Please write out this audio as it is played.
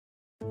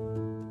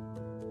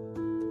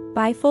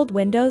Bifold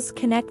windows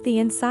connect the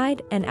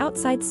inside and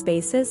outside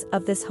spaces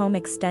of this home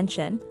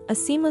extension, a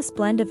seamless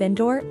blend of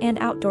indoor and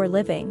outdoor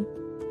living.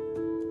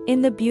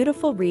 In the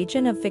beautiful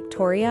region of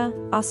Victoria,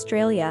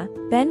 Australia,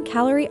 Ben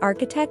Callery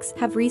Architects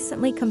have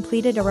recently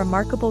completed a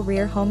remarkable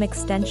rear home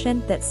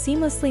extension that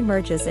seamlessly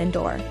merges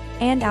indoor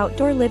and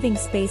outdoor living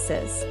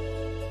spaces.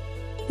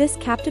 This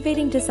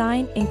captivating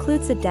design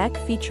includes a deck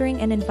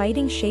featuring an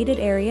inviting shaded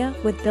area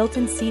with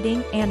built-in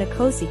seating and a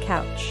cozy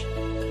couch.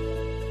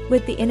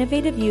 With the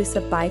innovative use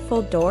of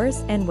bifold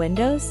doors and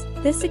windows,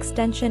 this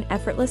extension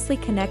effortlessly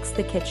connects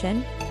the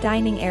kitchen,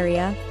 dining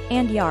area,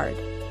 and yard.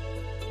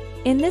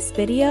 In this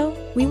video,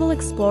 we will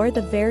explore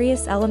the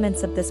various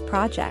elements of this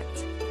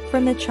project,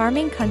 from the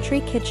charming country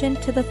kitchen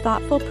to the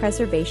thoughtful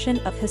preservation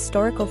of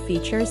historical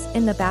features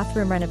in the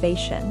bathroom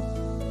renovation.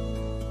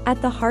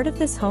 At the heart of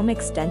this home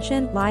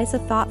extension lies a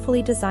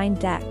thoughtfully designed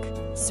deck,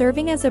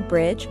 serving as a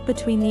bridge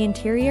between the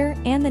interior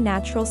and the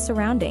natural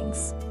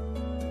surroundings.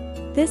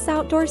 This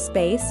outdoor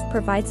space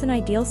provides an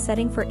ideal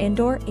setting for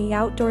indoor and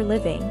outdoor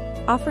living,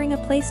 offering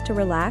a place to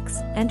relax,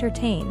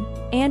 entertain,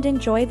 and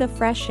enjoy the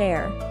fresh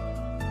air.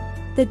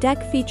 The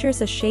deck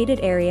features a shaded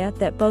area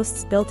that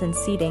boasts built-in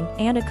seating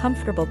and a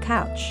comfortable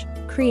couch,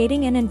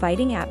 creating an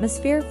inviting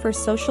atmosphere for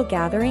social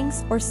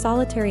gatherings or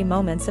solitary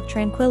moments of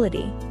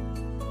tranquility.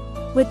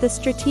 With the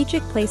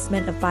strategic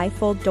placement of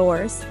bifold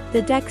doors,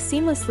 the deck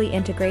seamlessly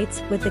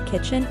integrates with the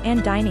kitchen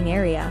and dining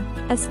area,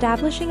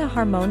 establishing a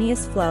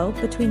harmonious flow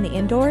between the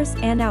indoors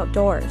and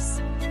outdoors.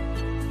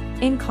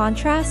 In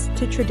contrast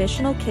to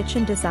traditional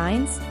kitchen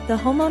designs, the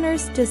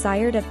homeowners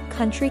desired a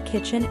country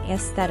kitchen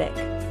aesthetic,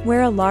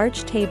 where a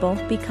large table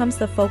becomes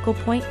the focal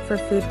point for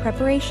food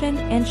preparation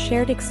and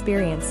shared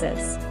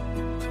experiences.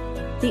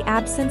 The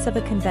absence of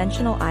a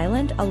conventional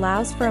island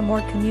allows for a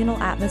more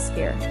communal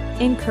atmosphere,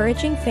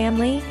 encouraging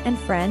family and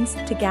friends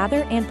to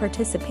gather and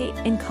participate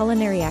in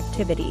culinary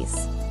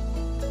activities.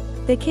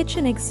 The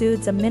kitchen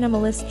exudes a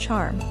minimalist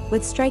charm,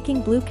 with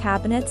striking blue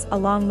cabinets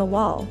along the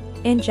wall,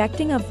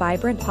 injecting a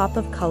vibrant pop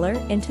of color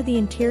into the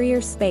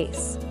interior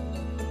space.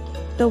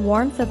 The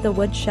warmth of the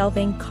wood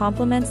shelving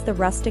complements the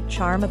rustic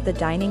charm of the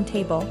dining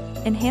table,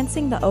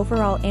 enhancing the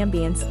overall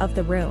ambience of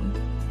the room.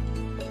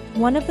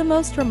 One of the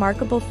most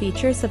remarkable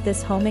features of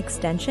this home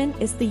extension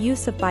is the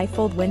use of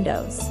bifold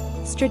windows,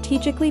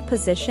 strategically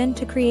positioned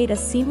to create a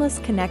seamless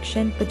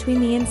connection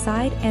between the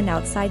inside and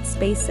outside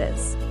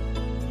spaces.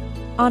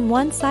 On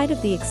one side of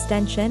the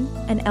extension,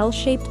 an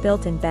L-shaped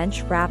built-in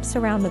bench wraps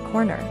around the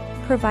corner,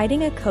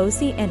 providing a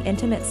cozy and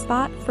intimate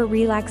spot for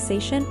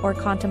relaxation or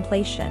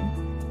contemplation.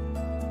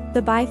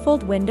 The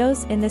bifold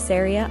windows in this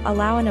area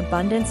allow an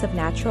abundance of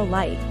natural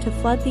light to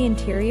flood the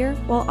interior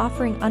while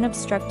offering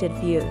unobstructed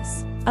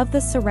views of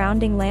the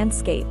surrounding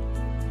landscape.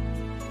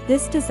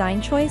 This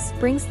design choice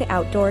brings the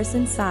outdoors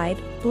inside,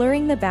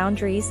 blurring the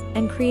boundaries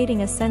and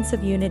creating a sense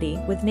of unity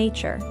with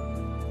nature.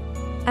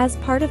 As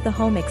part of the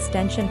home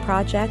extension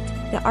project,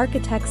 the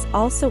architects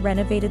also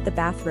renovated the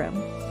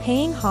bathroom,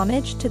 paying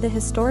homage to the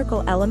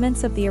historical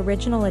elements of the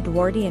original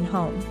Edwardian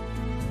home.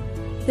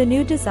 The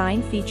new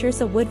design features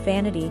a wood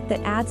vanity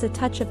that adds a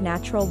touch of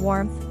natural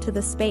warmth to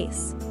the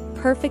space,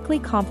 perfectly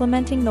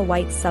complementing the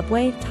white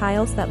subway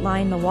tiles that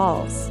line the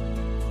walls.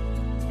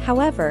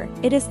 However,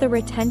 it is the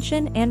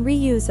retention and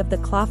reuse of the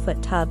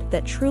clawfoot tub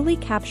that truly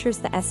captures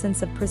the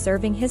essence of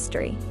preserving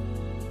history.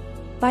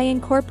 By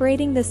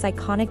incorporating this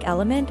iconic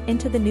element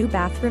into the new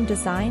bathroom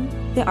design,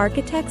 the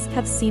architects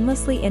have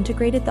seamlessly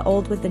integrated the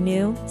old with the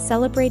new,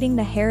 celebrating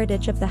the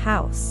heritage of the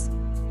house.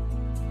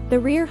 The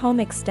rear home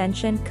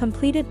extension,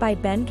 completed by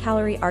Ben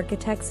Callery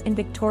Architects in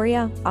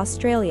Victoria,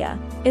 Australia,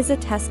 is a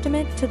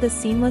testament to the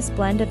seamless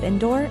blend of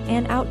indoor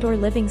and outdoor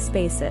living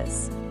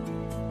spaces.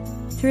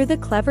 Through the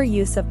clever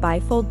use of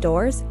bifold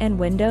doors and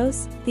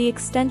windows, the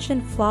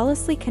extension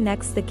flawlessly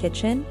connects the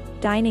kitchen,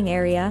 dining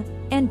area,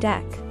 and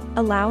deck,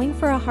 allowing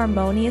for a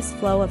harmonious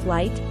flow of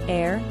light,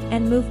 air,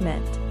 and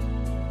movement.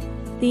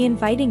 The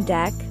inviting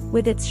deck,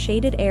 with its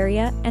shaded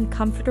area and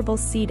comfortable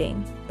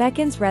seating,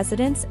 beckons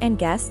residents and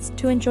guests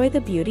to enjoy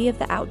the beauty of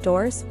the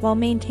outdoors while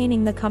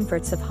maintaining the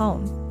comforts of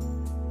home.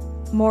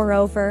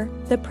 Moreover,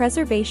 the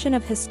preservation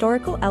of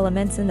historical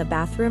elements in the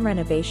bathroom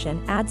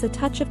renovation adds a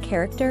touch of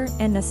character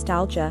and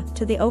nostalgia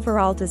to the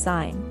overall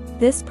design.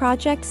 This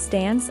project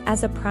stands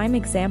as a prime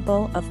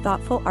example of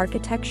thoughtful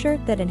architecture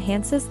that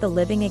enhances the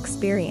living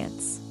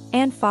experience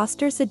and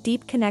fosters a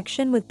deep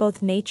connection with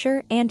both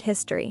nature and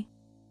history.